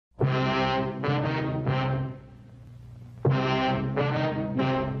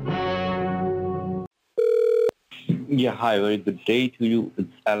Yeah, hi, very good day to you.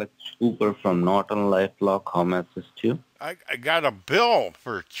 It's Alex Cooper from Norton LifeLock. How may I assist you? I got a bill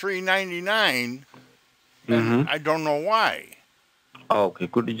for $3.99, and Mm-hmm. I don't know why. Okay,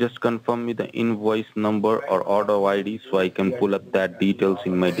 could you just confirm me the invoice number or order ID so I can pull up that details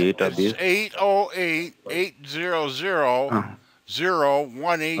in my It's database? 808-800-0186Y. Uh,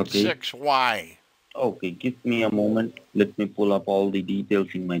 okay. Okay, give me a moment. Let me pull up all the details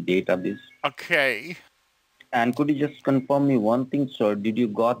in my database. Okay. And could you just confirm me one thing, sir? Did you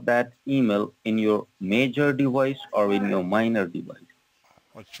got that email in your major device or in your minor device?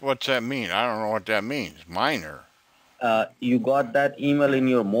 What's that mean? I don't know what that means. Minor. You got that email in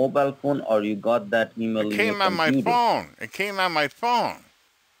your mobile phone or you got that It email in your came on my computer? phone. It came on my phone.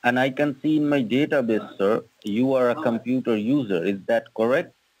 And I can see in my database, sir, you are a computer user. Is that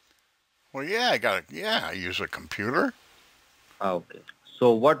correct? Well, yeah, I use a computer. Okay.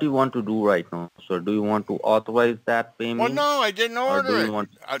 So what do you want to do right now, sir? Do you want to authorize that Well, payment no, I didn't or do order you it. want...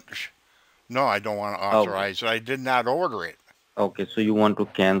 No, I don't want to Okay. authorize it. I did not order it. Okay, so you want to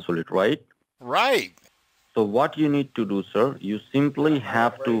cancel it, right? Right. So what you need to do, sir, you simply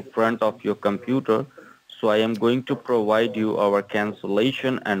have to front of your computer. So I am going to provide you our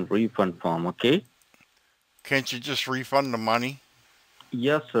cancellation and refund form, okay? Can't you just refund the money?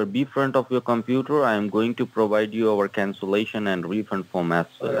 Yes, sir. Be front of your computer. I am going to provide you our cancellation and refund form as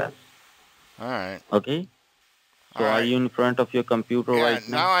well as. All right. Okay? All So are right. you in front of your computer Yeah, right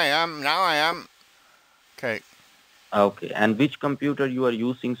now now? I am. Now I am. Okay. Okay. And which computer you are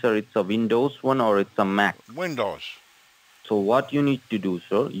using, sir? It's a Windows one or it's a Mac? Windows. So what you need to do,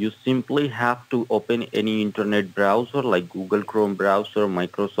 sir, you simply have to open any internet browser like Google Chrome browser,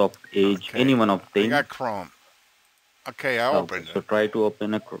 Microsoft Edge, any Okay. one of I them. got Chrome. Okay, I Okay. opened So it. try to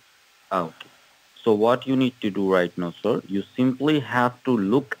open a Chrome. Okay. So what you need to do right now, sir, you simply have to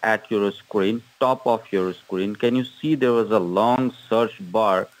look at your screen, top of your screen. Can you see there is a long search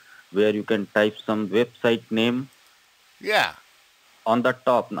bar where you can type some website name Yeah. on the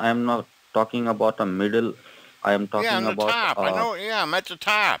top? I am not talking about a middle. I am Yeah, talking on the about top. I know. Yeah, I'm at the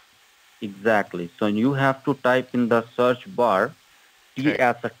top. exactly. So you have to type in the search bar T Okay.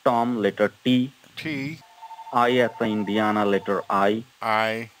 as a Tom, letter T, T I as a Indiana, letter I.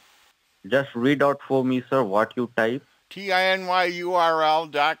 I Just read out for me, sir, what you type.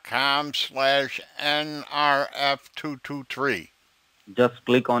 tinyurl.com/nrf223. Just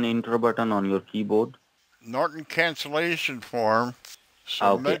click on enter button on your keyboard. Norton cancellation form. Okay,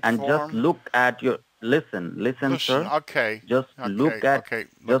 Submit and just form. look at your listen, Listen. sir. Okay. Just look Okay. at Okay.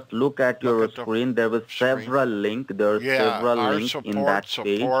 just look at Look your at the screen. There was screen. several link. There are Yeah. several R link in that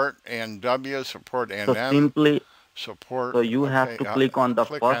page. support and W support and So M simply, support. so you have Okay. to click on the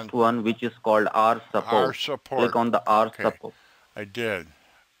Click first on one, which is called R R support. Click support. on the R Okay. support. I did.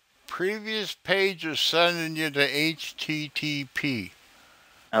 Previous page is sending you to HTTP.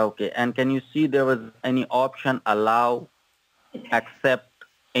 Okay, and can you see there was any option allow, accept,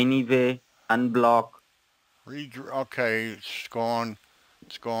 anyway, unblock? Okay, it's going.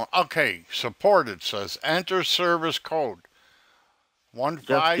 It's going. Okay, support. It says enter service code one Just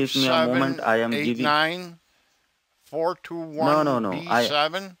five give me a moment. seven I am eight giving. nine four two No, no, one no. B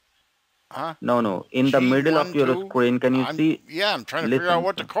 7 Huh? No. In the middle of your G12. screen, can you see? I'm trying to figure out Listen,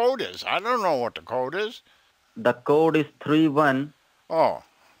 what the sir. code is. I don't know what the code is. The code is Oh,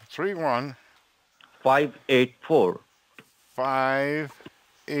 31 31584.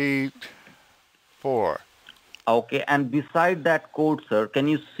 584. Okay, and beside that code, sir, can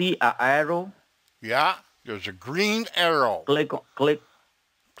you see a arrow? Yeah, there's a green arrow. Click. Click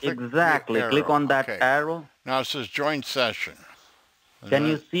the Exactly. Click arrow. on that Okay. arrow. Now it says join session. And Can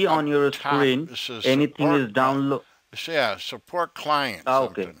you then see up on your top screen it says anything support. is download? Yeah, support client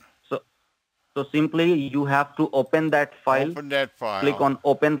Okay. something. So simply you have to open that file. Open that Click file. on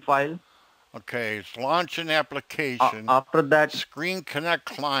open file. Okay, it's launch an application. After that, Screen Connect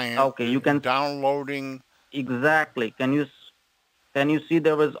client. okay, you can Downloading. exactly. Can you see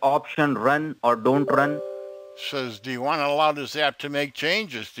there is option run or don't run? Says, do you want to allow this app to make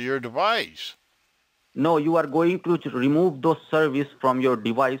changes to your device? No, you are going to remove those service from your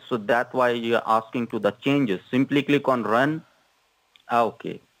device, so that's why you're asking to the changes. Simply click on run.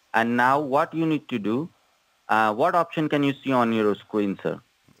 Okay. And now what you need to do, what option can you see on your screen, sir?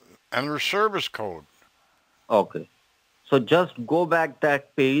 Enter service code. Okay. So just go back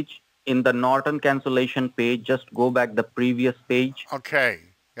that page in the Norton cancellation page. Just go back the previous page. Okay,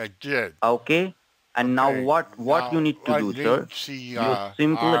 I did. Okay. And now Okay, what you need to I do, need sir? to see You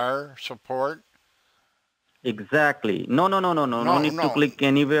simply R support. exactly. No. No No, need to no. click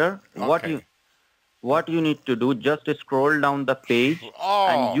anywhere. Okay. What you need to do, just scroll down the page and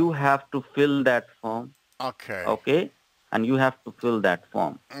Oh, you have to fill that form. Okay. Okay? And you have to fill that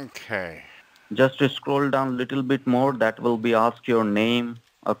form. Okay. Just scroll down a little bit more. That will be ask your name.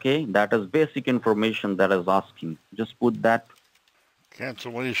 Okay? That is basic information that is asking. Just put that.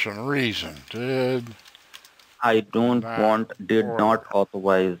 Cancellation reason. Did I don't not want, did not, order.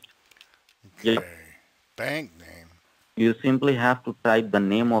 authorized. Yep. Okay. Bank name. You simply have to type the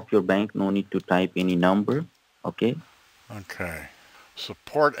name of your bank. No need to type any number. Okay? Okay.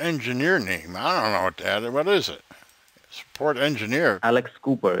 Support engineer name. I don't know what that is. What is it? Support engineer. Alex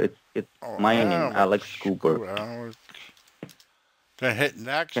Cooper. It's Oh, my name, Alex Cooper. Then hit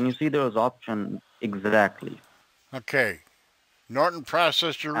next. Can you see there is option exactly? Okay. Norton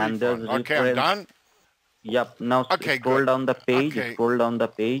processed your And there's refund. Okay, I'm reference. done. Yep. Now Okay, scroll good. down the page. Okay. Scroll down the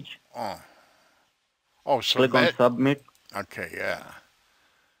page. Oh, Click on submit. submit. Okay, yeah.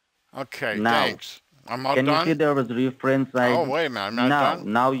 Okay, Now, thanks. I'm all can you see done. there was reference Oh, ID? wait a minute. I'm not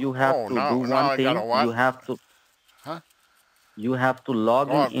done. Now you have Oh, to do now one I got a thing. what? Huh? You have to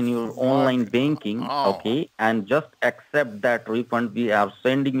log in your online banking, Oh. okay, and just accept that refund. We are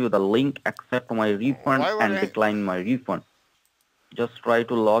sending you the link. Accept my refund Why would and decline my refund. Just try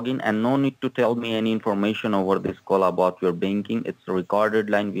to log in, and no need to tell me any information over this call about your banking. It's a recorded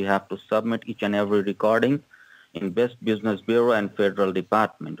line. We have to submit each and every recording in Best Business Bureau and Federal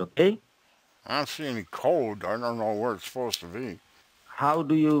Department, okay? I don't see any code. I don't know where it's supposed to be. How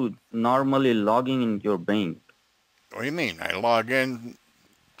do you normally log in your bank? What do you mean? I log in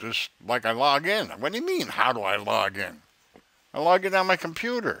just like I log in. What do you mean, how do I log in? I log in on my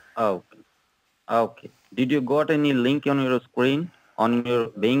computer. Okay. Did you got any link on your screen? On your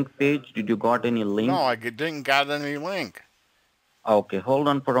bank page, did you got any link? No, I didn't got any link. Okay, hold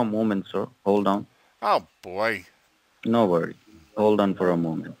on for a moment, sir. Hold on. Oh, boy. No worry. Hold on for a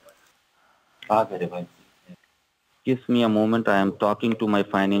moment. Give me a moment. I am talking to my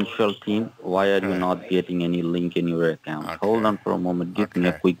financial team. Why are you not getting any link in your account? Okay. Hold on for a moment. Give me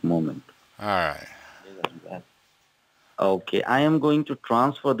a quick moment. All right. Okay, I am going to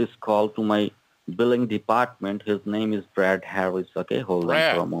transfer this call to my billing department. His name is Brad Harris. Okay, hold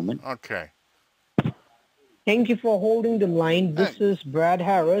on for a moment. Okay. Thank you for holding the line. This is Brad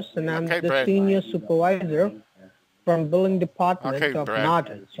Harris, and I'm the Brad. senior supervisor from billing department of Brad.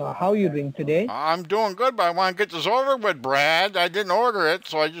 Norton. So how are you doing today? I'm doing good, but I want to get this over with, Brad. I didn't order it,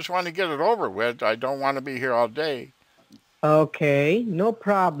 so I just want to get it over with. I don't want to be here all day. Okay, no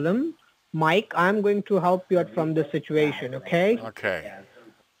problem. Mike, I'm going to help you out from the situation, okay? Okay.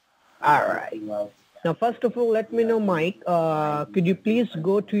 All right. Now, first of all, let me know, Mike, could you please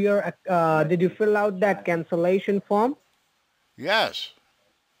go to your, did you fill out that cancellation form? Yes.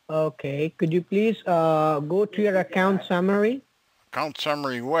 Okay. Could you please go to your account summary? Account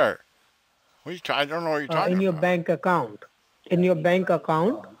summary where? I don't know what you're talking about. In your bank account. In your bank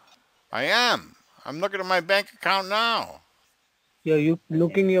account. I am. I'm looking at my bank account now. Yeah, you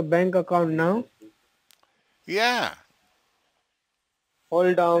looking your bank account now? Yeah.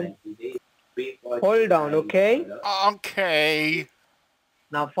 Hold down. Hold down, okay? Okay.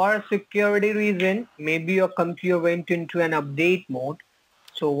 Now, for a security reason, maybe your computer went into an update mode.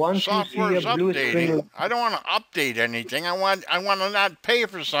 So once Software's you see a blue screen, I don't want to update anything. I want to not pay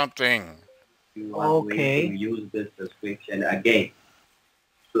for something. You want Okay. to use this subscription again.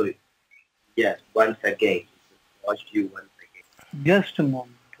 So, yes, once again. Watch you once again. Just a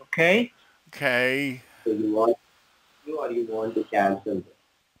moment, okay? Okay. So you want to cancel this.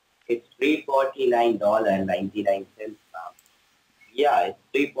 It's $349.99 now. Yeah,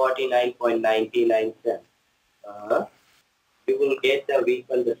 it's $349.99. You will get the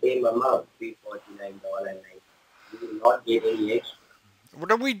refund the same amount, $349.99. You will not get any extra.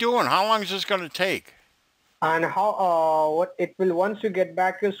 What are we doing? How long is this going to take? And how what it will once you get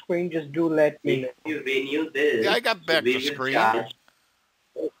back your screen, just do let me know. If you renew this, Yeah, I got back we the will screen. charge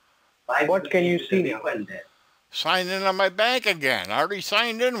What can you see now? Sign in on my bank again. I already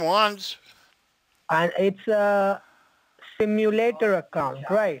signed in once. And it's a simulator account,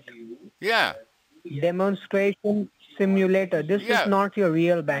 right? Yeah. Demonstration simulator. This Yeah. is not your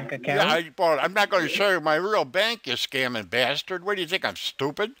real bank account. Yeah, I'm not going to show you my real bank, you scamming bastard. What do you think, I'm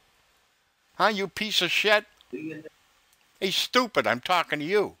stupid? Huh, you piece of shit? Hey, stupid, I'm talking to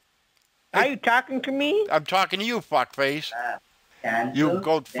you. Are you talking to me? I'm talking to you, fuckface. You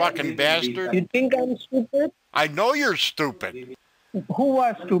goat fucking bastard. You think I'm stupid? I know you're stupid. Who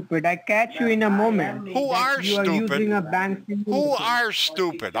are stupid? I catch you in a moment. Who are You are using stupid? a bank simulator. Who are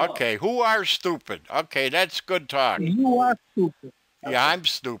stupid? Okay, who are stupid? Okay, that's good talk. You are stupid. Yeah, I'm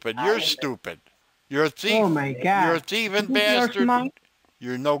stupid. You're stupid. You're a thief. Oh my God. You're a thieving You think you're bastard. smart?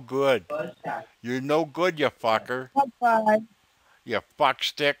 You're no good. You're no good, you fucker. Bye-bye. You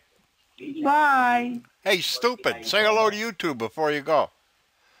fuckstick. Bye. Hey, stupid, say hello to YouTube before you go.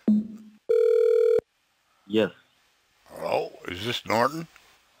 Yes. Hello, is this Norton?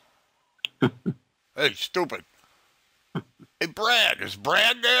 Hey, stupid. Hey, Brad, is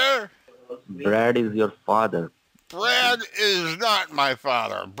Brad there? Brad is your father. Brad is not my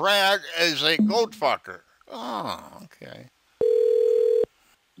father. Brad is a goat fucker. Oh, okay.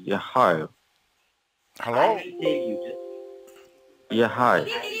 Yeah, hi. Hello? Yeah, hi.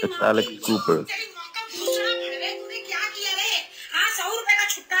 It's Alex Cooper.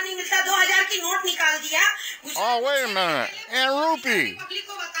 Oh, wait a minute. Aunt Rupee.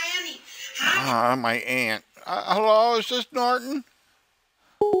 Ah, my aunt. Hello, is this Norton?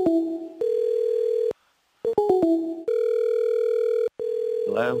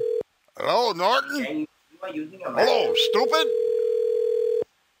 Hello? Hello, Norton? Hello, stupid?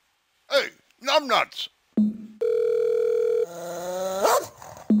 Hey, numbnuts.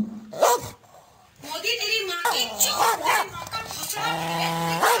 Modi तेरी माँ की चोट तेरी माँ का घुसड़ा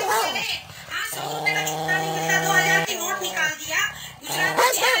हाँ 100 रुपए का छुट्टा नहीं मिलता 2000 की नोट निकाल दिया गुजरात में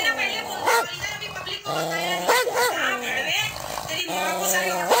 6 महीना पहले बोलता इधर अभी पब्लिक को बताया नहीं हाँ भड़वे तेरी माँ को सारे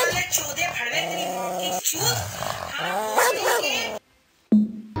ऑटो वाले चोदे भड़वे तेरी माँ की चूत हाँ